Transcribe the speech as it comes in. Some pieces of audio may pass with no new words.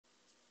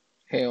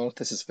Hey all,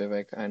 this is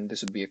Vivek, and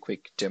this would be a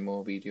quick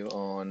demo video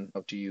on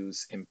how to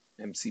use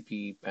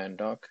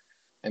mcp-pandoc.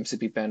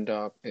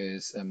 mcp-pandoc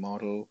is a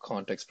model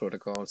context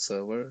protocol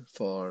server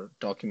for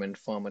document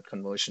format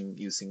conversion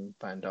using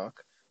pandoc,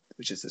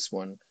 which is this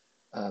one.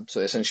 So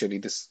essentially,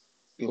 this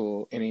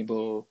will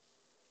enable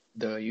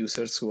the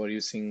users who are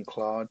using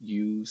Claude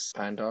use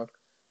pandoc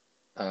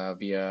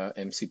via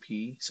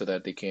MCP so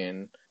that they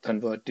can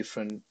convert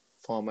different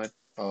format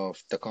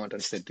of the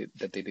contents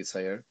that they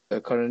desire.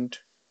 The current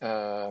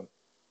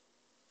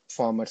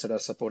formats that are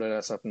supported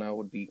as of now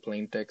would be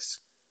plain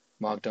text,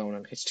 Markdown,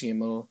 and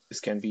HTML. This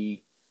can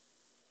be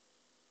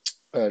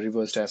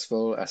reversed as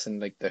well, as in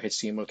like the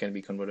HTML can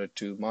be converted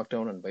to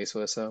Markdown and vice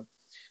versa.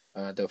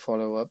 The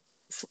follow-up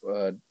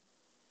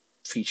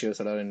features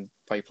that are in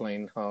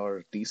pipeline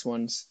are these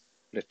ones.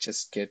 Let's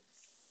just get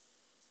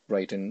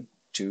right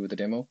into the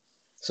demo.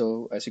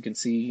 So as you can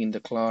see in the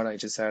Claude, I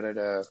just added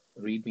a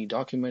README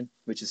document,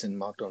 which is in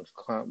Markdown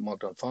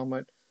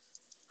format.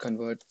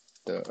 Convert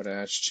the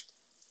attached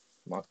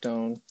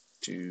Markdown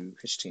to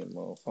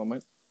HTML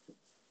format.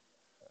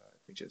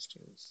 We just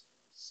use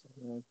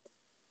select.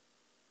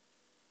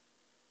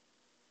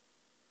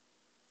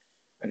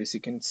 And as you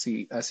can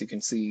see,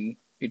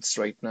 it's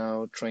right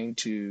now trying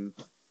to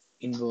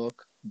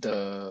invoke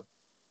the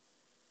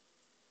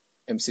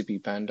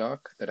mcp-pandoc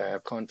that I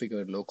have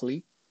configured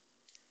locally.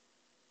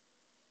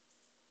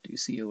 Do you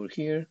see over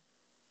here?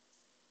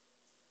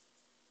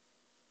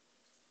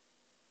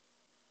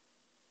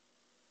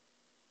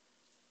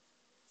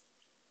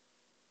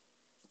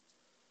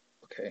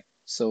 Okay,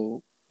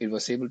 so it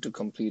was able to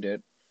complete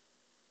it,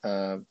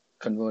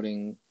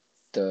 converting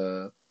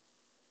the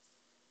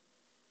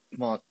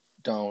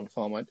Markdown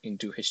format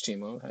into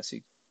HTML.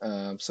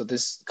 So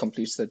this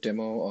completes the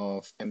demo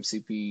of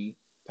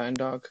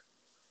mcp-pandoc.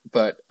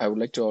 But I would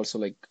like to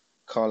also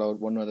call out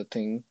one other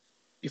thing.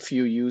 If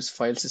you use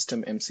file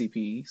system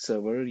MCP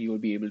server, you will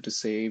be able to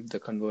save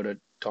the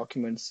converted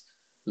documents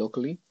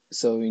locally.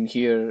 So in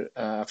here,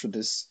 after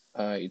this,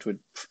 the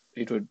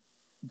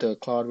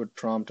Claude would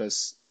prompt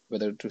us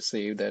whether to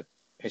save that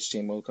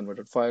HTML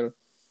converted file.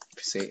 If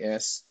you say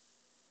yes,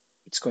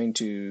 it's going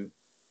to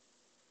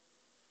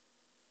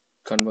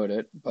convert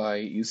it by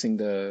using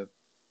the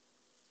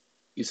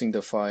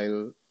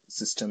file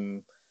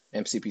system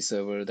MCP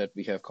server that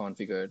we have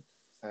configured,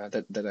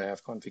 that I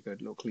have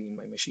configured locally in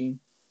my machine.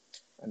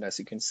 And as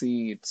you can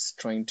see, it's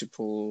trying to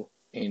pull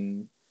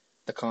in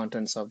the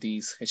contents of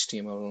these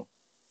HTML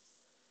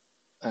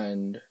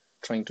and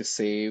trying to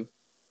save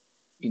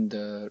in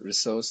the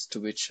resource to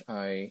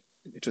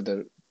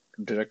the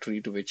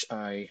directory to which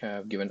I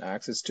have given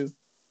access to.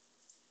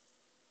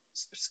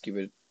 So let's give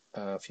it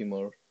a few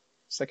more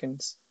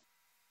seconds.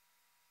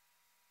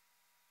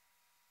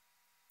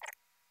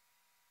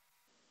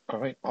 All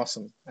right,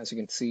 awesome. As you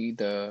can see,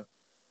 the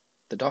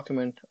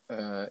document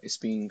is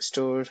being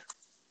stored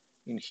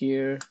in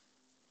here.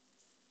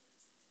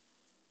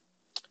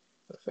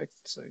 Perfect.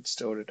 So it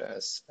stored it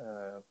as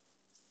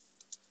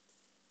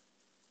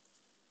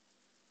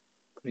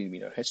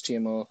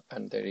readme.html,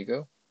 and there you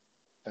go.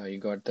 You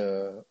got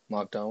the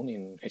Markdown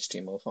in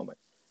HTML format.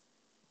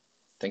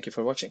 Thank you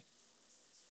for watching.